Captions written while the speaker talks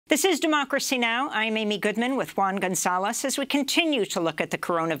This is Democracy Now! I'm Amy Goodman with Juan Gonzalez as we continue to look at the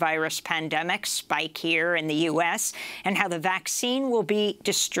coronavirus pandemic spike here in the U.S. and how the vaccine will be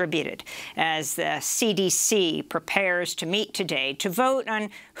distributed as the CDC prepares to meet today to vote on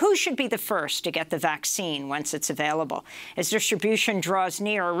who should be the first to get the vaccine once it's available. As distribution draws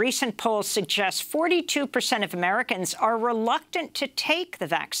near, a recent poll suggests 42% of Americans are reluctant to take the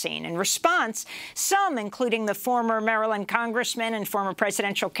vaccine. In response, some, including the former Maryland congressman and former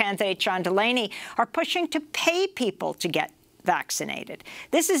presidential candidate John Delaney, are pushing to pay people to get vaccinated.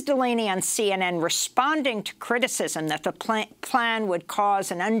 This is Delaney on CNN responding to criticism that the plan would cause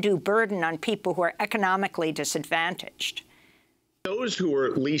an undue burden on people who are economically disadvantaged. Those who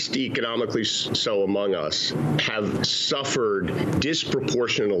are least economically so among us have suffered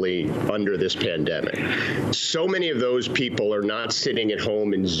disproportionately under this pandemic. So many of those people are not sitting at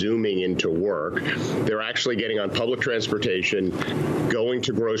home and Zooming into work. They're actually getting on public transportation, going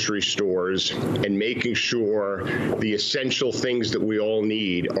to grocery stores, and making sure the essential things that we all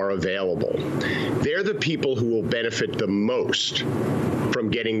need are available. They're the people who will benefit the most from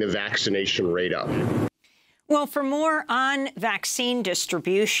getting the vaccination rate up. Well, for more on vaccine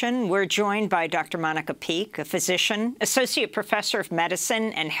distribution, we're joined by Dr. Monica Peek, a physician, associate professor of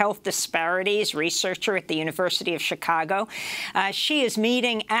medicine and health disparities researcher at the University of Chicago. She is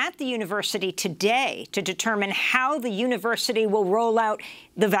meeting at the university today to determine how the university will roll out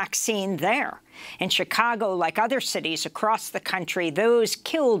the vaccine there. In Chicago, like other cities across the country, those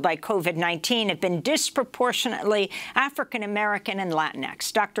killed by COVID-19 have been disproportionately African-American and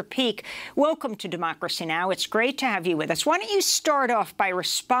Latinx. Dr. Peek, welcome to Democracy Now! It's great to have you with us. Why don't you start off by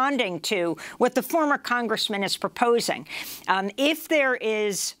responding to what the former congressman is proposing? If there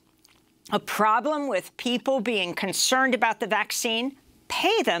is a problem with people being concerned about the vaccine,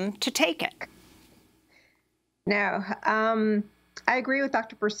 pay them to take it. No. I agree with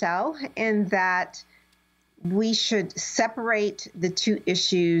Dr. Purcell in that we should separate the two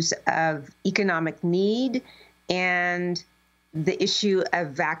issues of economic need and the issue of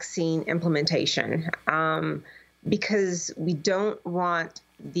vaccine implementation, because we don't want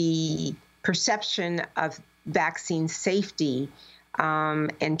the perception of vaccine safety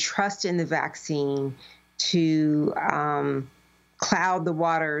and trust in the vaccine to cloud the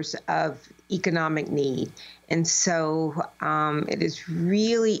waters of economic need. And so it is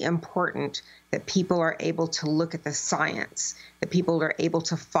really important that people are able to look at the science, that people are able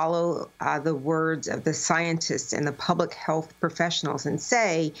to follow the words of the scientists and the public health professionals and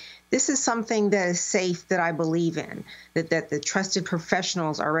say, this is something that is safe, that I believe in, that the trusted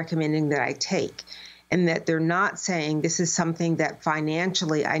professionals are recommending that I take, and that they're not saying this is something that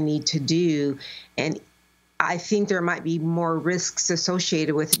financially I need to do. And I think there might be more risks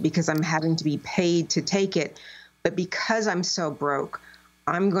associated with it because I'm having to be paid to take it. But because I'm so broke,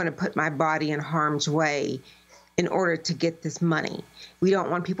 I'm going to put my body in harm's way in order to get this money. We don't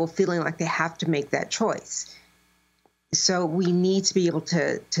want people feeling like they have to make that choice. So we need to be able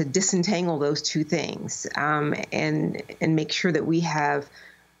to disentangle those two things and make sure that we have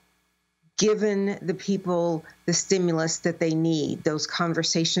given the people the stimulus that they need. Those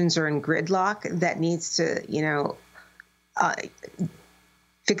conversations are in gridlock that needs to,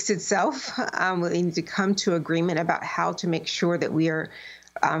 fix itself. We need to come to agreement about how to make sure that we are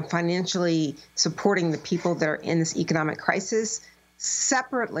financially supporting the people that are in this economic crisis.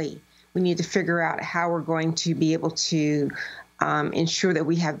 Separately, we need to figure out how we're going to be able to ensure that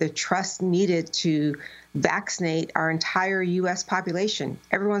we have the trust needed to vaccinate our entire U.S. population.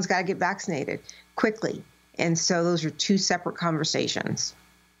 Everyone's got to get vaccinated quickly. And so those are two separate conversations.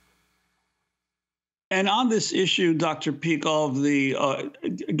 And on this issue, Dr. Peek, of the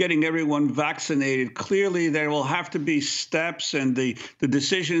getting everyone vaccinated, clearly there will have to be steps and the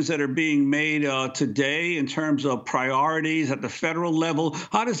decisions that are being made today in terms of priorities at the federal level.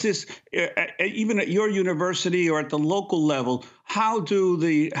 How does this, even at your university or at the local level, how do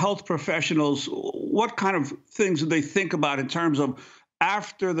the health professionals, what kind of things do they think about in terms of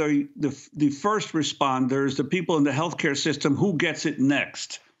after the first responders, the people in the healthcare system, who gets it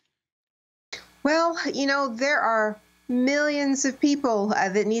next? Well, there are millions of people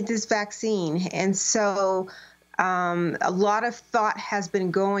that need this vaccine. And so a lot of thought has been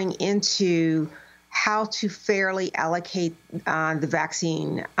going into how to fairly allocate the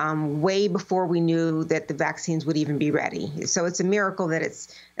vaccine way before we knew that the vaccines would even be ready. So it's a miracle that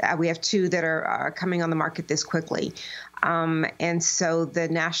we have two that are coming on the market this quickly. And so the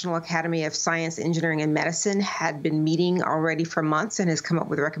National Academy of Science, Engineering, and Medicine had been meeting already for months and has come up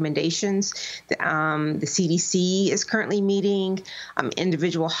with recommendations. The CDC is currently meeting.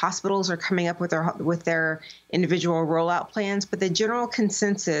 Individual hospitals are coming up with their individual rollout plans. But the general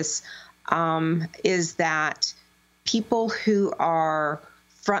consensus is that people who are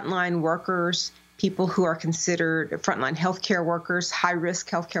frontline workers, people who are considered frontline healthcare workers, high-risk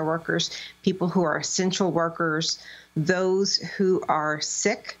healthcare workers, people who are essential workers, those who are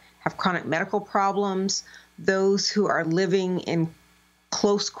sick, have chronic medical problems, those who are living in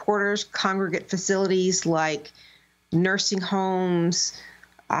close quarters, congregate facilities like nursing homes,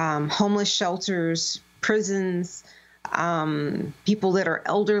 homeless shelters, prisons, people that are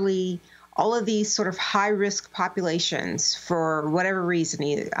elderly, all of these sort of high-risk populations for whatever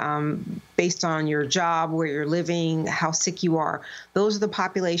reason, based on your job, where you're living, how sick you are. Those are the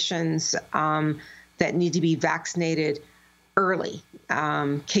populations that need to be vaccinated early.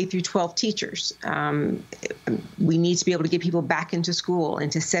 K through 12 teachers. We need to be able to get people back into school,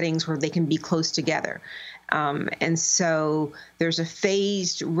 into settings where they can be close together. And so there's a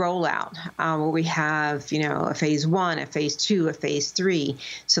phased rollout where we have, a phase 1, a phase 2, a phase 3,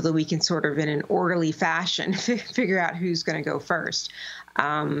 so that we can sort of in an orderly fashion figure out who's going to go first.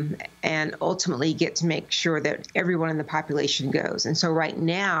 And ultimately get to make sure that everyone in the population goes. And so right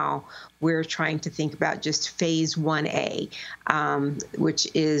now, we're trying to think about just phase 1A, which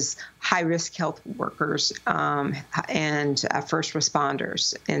is high-risk health workers and first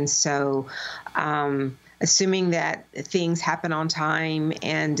responders. And so assuming that things happen on time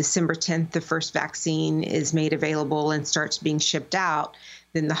and December 10th, the first vaccine is made available and starts being shipped out,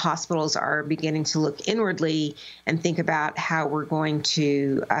 then the hospitals are beginning to look inwardly and think about how we're going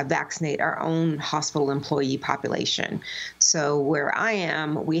to vaccinate our own hospital employee population. So where I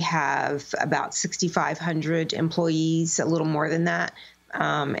am, we have about 6,500 employees, a little more than that.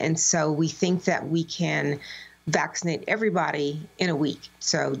 And so we think that we can vaccinate everybody in a week.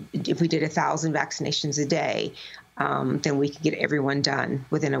 So if we did 1,000 vaccinations a day, then we could get everyone done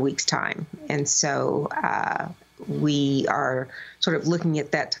within a week's time. And so we are sort of looking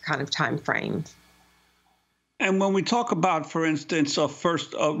at that kind of time frame. And when we talk about, for instance,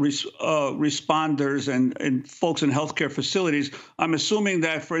 first responders and folks in healthcare facilities, I'm assuming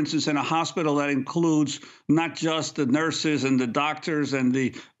that, for instance, in a hospital that includes not just the nurses and the doctors and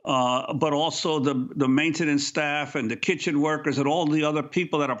but also the maintenance staff and the kitchen workers and all the other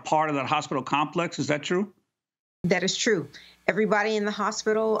people that are part of that hospital complex. Is that true? That is true. Everybody in the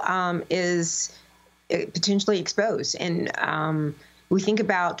hospital is potentially exposed. And we think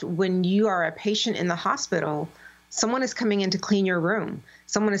about when you are a patient in the hospital, someone is coming in to clean your room.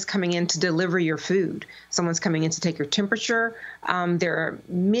 Someone is coming in to deliver your food. Someone's coming in to take your temperature. There are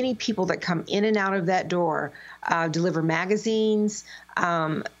many people that come in and out of that door, deliver magazines,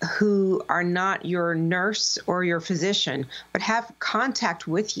 who are not your nurse or your physician, but have contact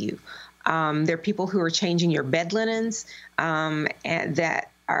with you. There are people who are changing your bed linens and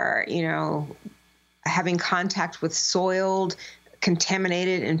that are, having contact with soiled,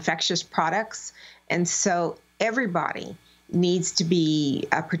 contaminated, infectious products. And so everybody needs to be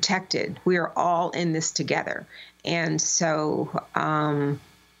protected. We are all in this together. And so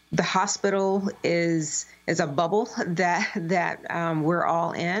the hospital is a bubble that we're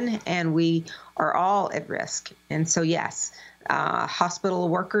all in, and we are all at risk. And so, yes, hospital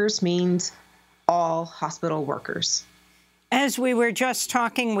workers means all hospital workers. As we were just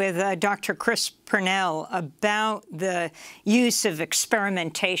talking with Dr. Chris Purnell about the use of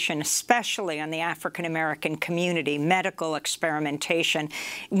experimentation, especially on the African-American community, medical experimentation,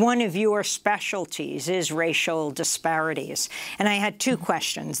 one of your specialties is racial disparities. And I had two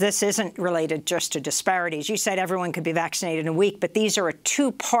questions. This isn't related just to disparities. You said everyone could be vaccinated in a week, but these are a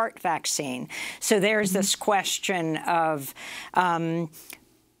two-part vaccine. So there's this question of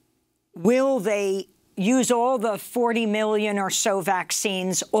will they use all the 40 million or so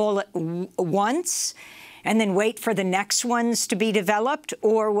vaccines all at once and then wait for the next ones to be developed?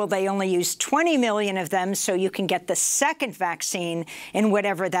 Or will they only use 20 million of them so you can get the second vaccine in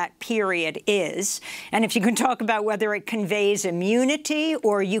whatever that period is? And if you can talk about whether it conveys immunity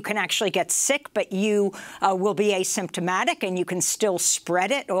or you can actually get sick, but you will be asymptomatic and you can still spread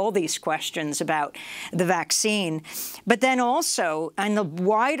it, all these questions about the vaccine. But then also, in the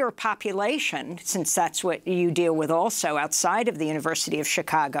wider population, since that's what you deal with also outside of the University of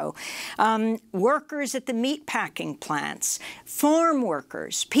Chicago, workers at the meatpacking plants, farm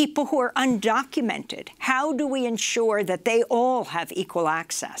workers, people who are undocumented. How do we ensure that they all have equal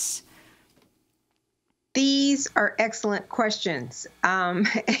access? These are excellent questions,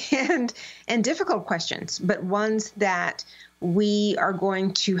 and difficult questions, but ones that we are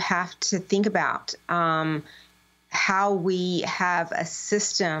going to have to think about. How we have a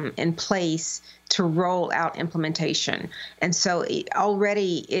system in place to roll out implementation. And so it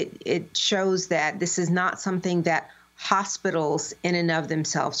shows that this is not something that hospitals in and of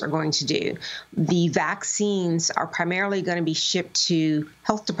themselves are going to do. The vaccines are primarily going to be shipped to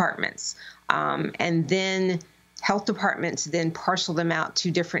health departments, and then health departments then parcel them out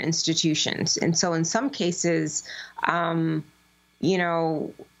to different institutions. And so in some cases,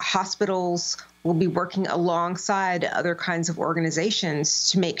 hospitals will be working alongside other kinds of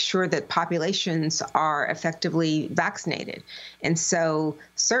organizations to make sure that populations are effectively vaccinated. And so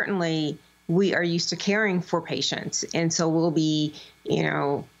certainly we are used to caring for patients. And so we'll be,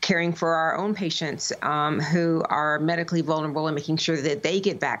 caring for our own patients who are medically vulnerable and making sure that they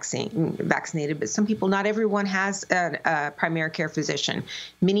get vaccinated. But some people, not everyone has a primary care physician.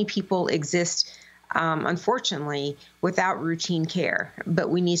 Many people exist unfortunately, without routine care. But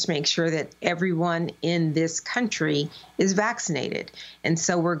we need to make sure that everyone in this country is vaccinated. And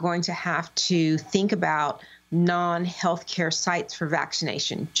so we're going to have to think about non-healthcare sites for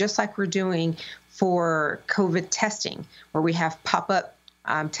vaccination, just like we're doing for COVID testing, where we have pop-up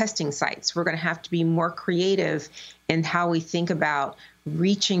testing sites. We're going to have to be more creative in how we think about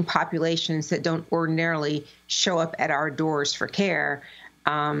reaching populations that don't ordinarily show up at our doors for care,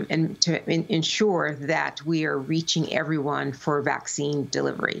 and to ensure that we are reaching everyone for vaccine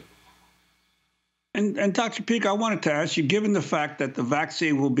delivery. And Dr. Peek, I wanted to ask you, given the fact that the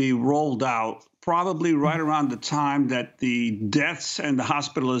vaccine will be rolled out probably right around the time that the deaths and the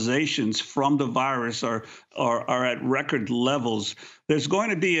hospitalizations from the virus are at record levels, there's going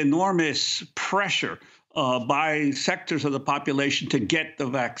to be enormous pressure by sectors of the population to get the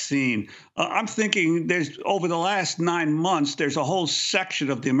vaccine. I'm thinking over the last 9 months, there's a whole section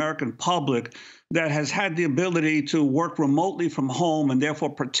of the American public that has had the ability to work remotely from home and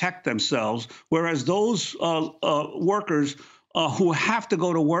therefore protect themselves, whereas those workers who have to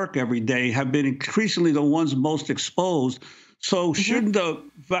go to work every day have been increasingly the ones most exposed. So shouldn't the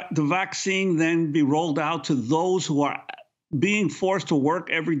vaccine then be rolled out to those who are being forced to work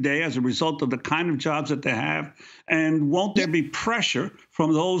every day as a result of the kind of jobs that they have? And won't there be pressure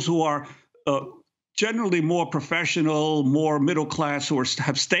from those who are generally more professional, more middle class, who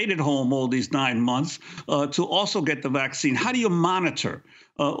have stayed at home all these 9 months to also get the vaccine? How do you monitor?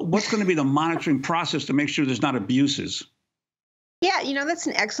 What's going to be the monitoring process to make sure there's not abuses? Yeah, that's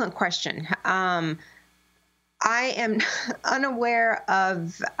an excellent question. I am unaware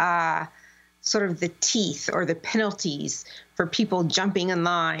of sort of the teeth or the penalties for people jumping in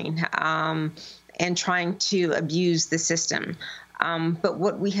line and trying to abuse the system. But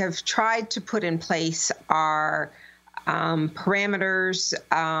what we have tried to put in place are parameters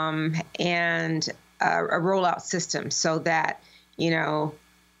and a rollout system so that,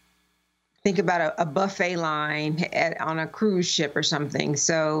 think about a buffet line on a cruise ship or something.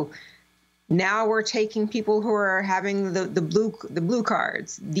 So now we're taking people who are having the blue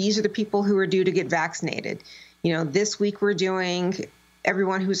cards. These are the people who are due to get vaccinated. This week we're doing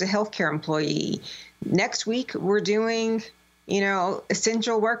everyone who's a healthcare employee. Next week we're doing,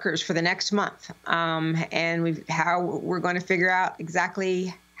 essential workers for the next month. And how we're going to figure out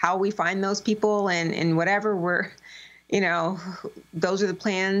exactly how we find those people and whatever we're, those are the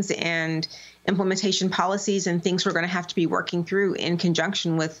plans and implementation policies and things we're going to have to be working through in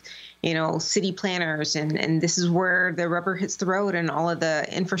conjunction with, city planners. And this is where the rubber hits the road and all of the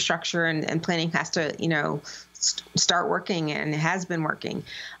infrastructure and planning has to, start working, and it has been working.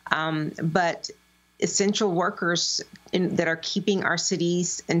 But essential workers that are keeping our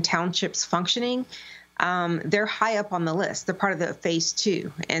cities and townships functioning, they're high up on the list. They're part of the phase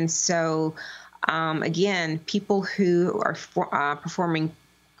 2. And so, again, people who are performing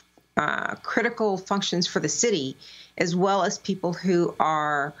critical functions for the city, as well as people who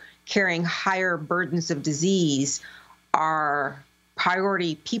are carrying higher burdens of disease, are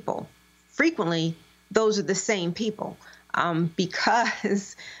priority people. Frequently, those are the same people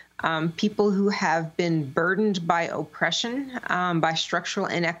because people who have been burdened by oppression, by structural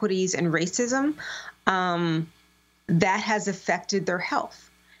inequities and racism, that has affected their health.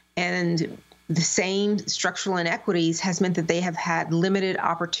 And the same structural inequities has meant that they have had limited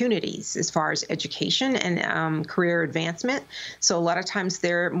opportunities as far as education and career advancement. So a lot of times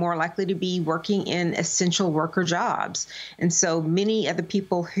they're more likely to be working in essential worker jobs. And so many of the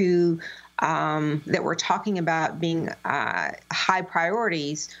people who that we're talking about being high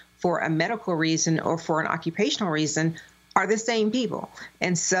priorities for a medical reason or for an occupational reason are the same people.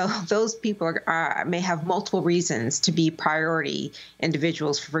 And so those people may have multiple reasons to be priority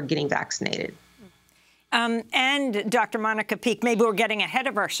individuals for getting vaccinated. And Dr. Monica Peek, maybe we're getting ahead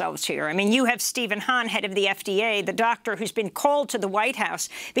of ourselves here. I mean, you have Stephen Hahn, head of the FDA, the doctor who's been called to the White House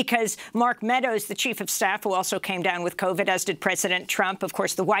because Mark Meadows, the chief of staff, who also came down with COVID, as did President Trump. Of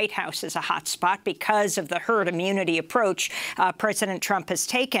course, the White House is a hot spot because of the herd immunity approach President Trump has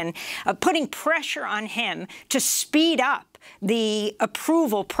taken, putting pressure on him to speed up the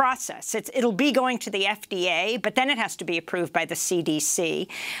approval process. It'll be going to the FDA, but then it has to be approved by the CDC.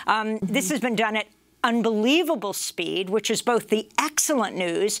 This has been done at unbelievable speed, which is both the excellent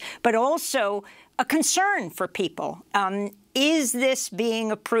news, but also a concern for people. Is this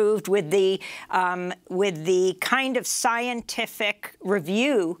being approved with the kind of scientific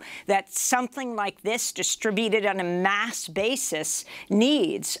review that something like this, distributed on a mass basis,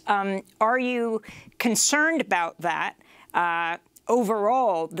 needs? Are you concerned about that?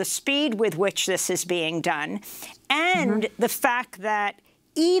 Overall, the speed with which this is being done, and the fact that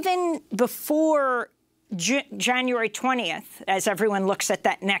even before January 20th, as everyone looks at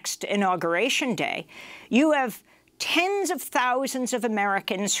that next inauguration day, you have tens of thousands of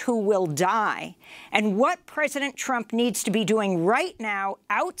Americans who will die. And what President Trump needs to be doing right now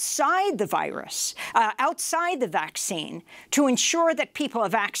outside the virus, outside the vaccine, to ensure that people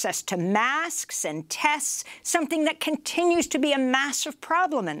have access to masks and tests, something that continues to be a massive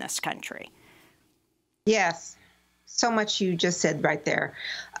problem in this country. Yes. So much you just said right there.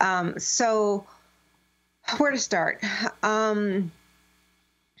 So where to start? I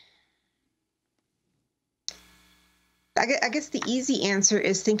guess the easy answer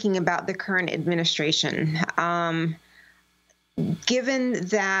is thinking about the current administration. Given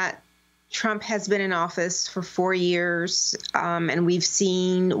that Trump has been in office for 4 years, and we've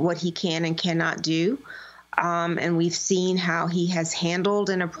seen what he can and cannot do, and we've seen how he has handled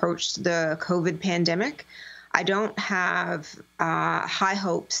and approached the COVID pandemic, I don't have high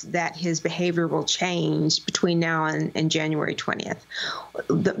hopes that his behavior will change between now and January 20th.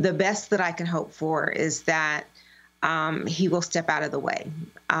 The best that I can hope for is that he will step out of the way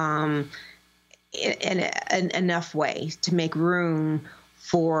in enough way to make room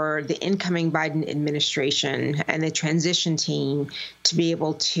for the incoming Biden administration and the transition team to be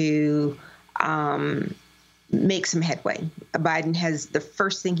able to make some headway. Biden has, the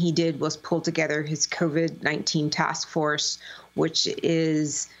first thing he did was pull together his COVID-19 task force, which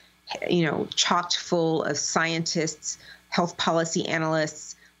is, chocked full of scientists, health policy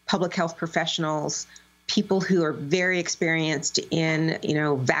analysts, public health professionals, people who are very experienced in,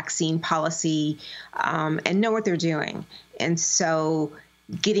 vaccine policy, and know what they're doing. And so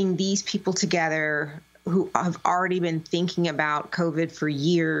getting these people together who have already been thinking about COVID for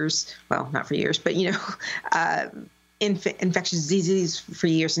years, well, not for years, but, infectious disease for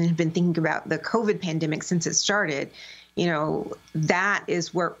years, and have been thinking about the COVID pandemic since it started, that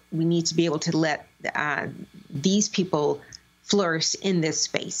is where we need to be able to let these people flourish in this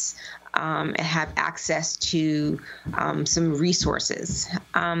space and have access to some resources.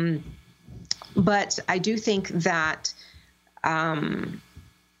 But I do think that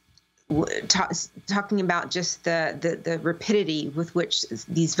talking about just the rapidity with which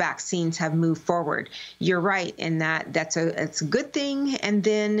these vaccines have moved forward, you're right in that it's a good thing, and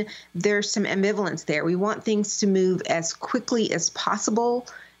then there's some ambivalence there. We want things to move as quickly as possible,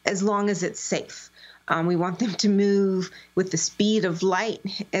 as long as it's safe. We want them to move with the speed of light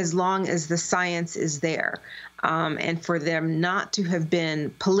as long as the science is there, and for them not to have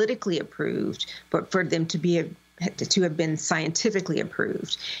been politically approved, but for them to have been scientifically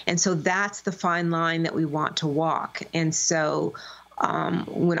approved. And so that's the fine line that we want to walk. And so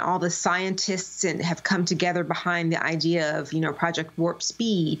when all the scientists have come together behind the idea of, Project Warp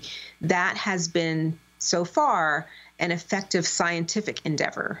Speed, that has been so far an effective scientific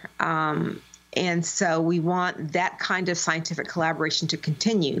endeavor. And so we want that kind of scientific collaboration to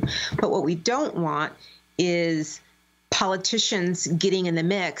continue. But what we don't want is politicians getting in the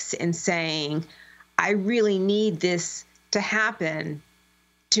mix and saying, I really need this to happen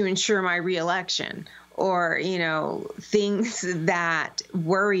to ensure my reelection, or, things that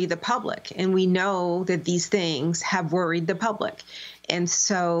worry the public. And we know that these things have worried the public. And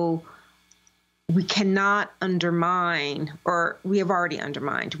so we cannot undermine, or we have already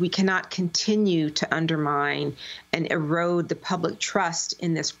undermined, we cannot continue to undermine and erode the public trust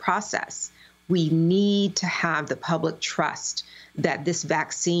in this process. We need to have the public trust that this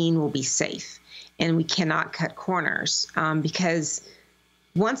vaccine will be safe. And we cannot cut corners, because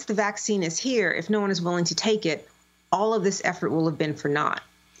once the vaccine is here, if no one is willing to take it, all of this effort will have been for naught.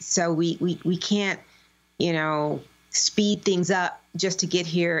 So we can't, speed things up just to get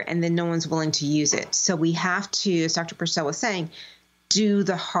here, and then no one's willing to use it. So we have to, as Dr. Purcell was saying, do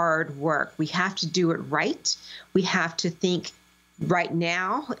the hard work. We have to do it right. We have to think right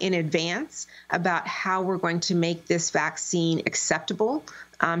now in advance about how we're going to make this vaccine acceptable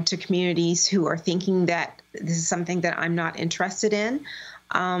to communities who are thinking that this is something that I'm not interested in,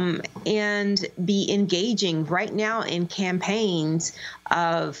 and be engaging right now in campaigns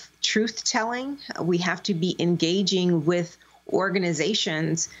of truth-telling. We have to be engaging with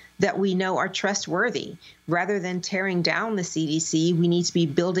organizations that we know are trustworthy. Rather than tearing down the CDC, we need to be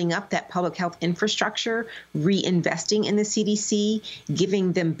building up that public health infrastructure, reinvesting in the CDC,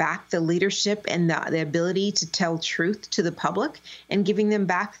 giving them back the leadership and the ability to tell truth to the public, and giving them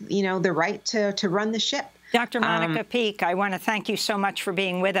back, the right to run the ship. Dr. Monica Peek, I want to thank you so much for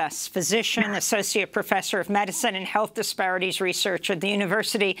being with us. Physician, Associate Professor of Medicine and Health Disparities Research at the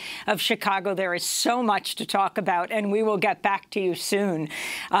University of Chicago. There is so much to talk about, and we will get back to you soon.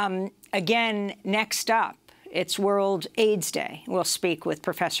 Again, next up, it's World AIDS Day. We'll speak with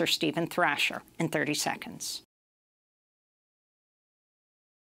Professor Stephen Thrasher in 30 seconds.